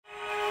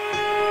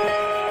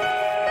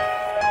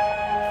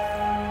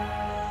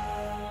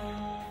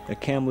A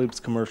Kamloops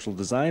commercial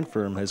design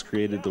firm has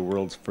created the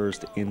world's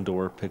first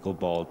indoor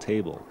pickleball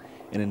table,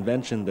 an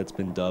invention that's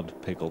been dubbed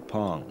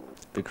Picklepong.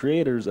 The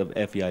creators of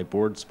FEI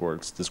Board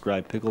Sports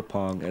describe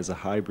Picklepong as a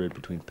hybrid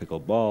between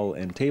pickleball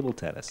and table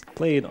tennis,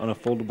 played on a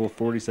foldable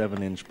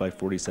 47-inch by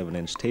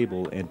 47-inch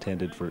table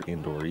intended for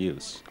indoor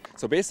use.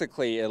 So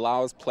basically it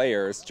allows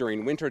players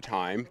during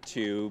wintertime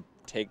to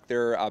take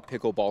their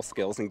pickleball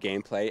skills and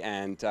gameplay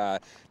and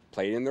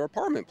play it in their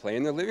apartment, play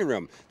in their living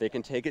room. They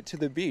can take it to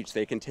the beach,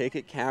 they can take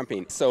it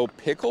camping. So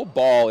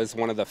pickleball is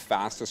one of the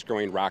fastest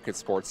growing racket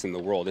sports in the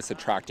world. It's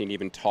attracting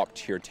even top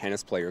tier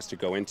tennis players to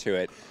go into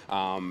it.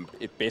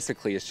 It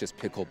basically is just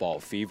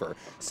pickleball fever.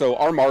 So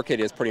our market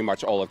is pretty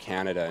much all of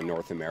Canada and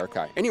North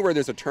America. Anywhere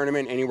there's a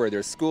tournament, anywhere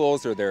there's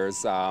schools or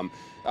there's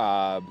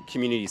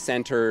community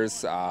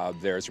centers,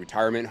 there's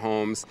retirement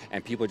homes,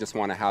 and people just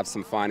want to have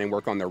some fun and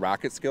work on their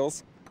racket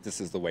skills, this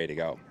is the way to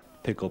go.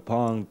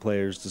 Picklepong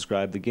players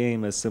describe the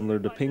game as similar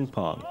to ping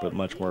pong, but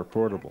much more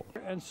portable.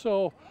 And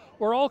so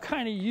we're all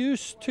kind of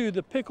used to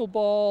the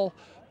pickleball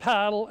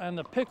paddle and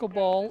the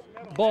pickleball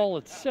ball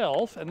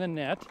itself and the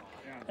net.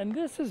 And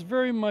this is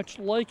very much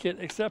like it,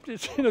 except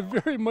it's in a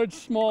very much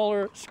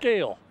smaller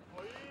scale.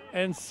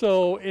 And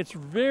so it's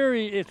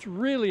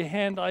really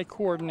hand-eye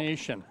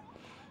coordination.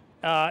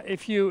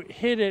 If you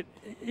hit it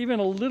even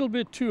a little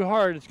bit too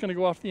hard, it's going to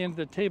go off the end of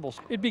the table.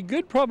 It'd be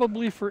good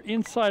probably for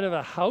inside of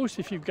a house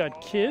if you've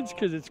got kids,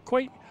 because it's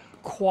quite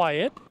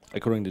quiet.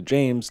 According to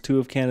James, 2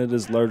 of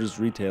Canada's largest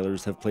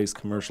retailers have placed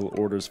commercial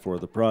orders for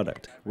the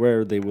product,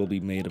 where they will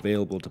be made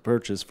available to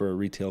purchase for a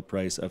retail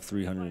price of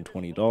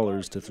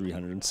 $320 to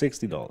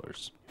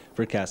 $360.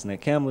 For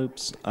Castanet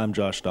Kamloops, I'm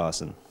Josh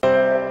Dawson.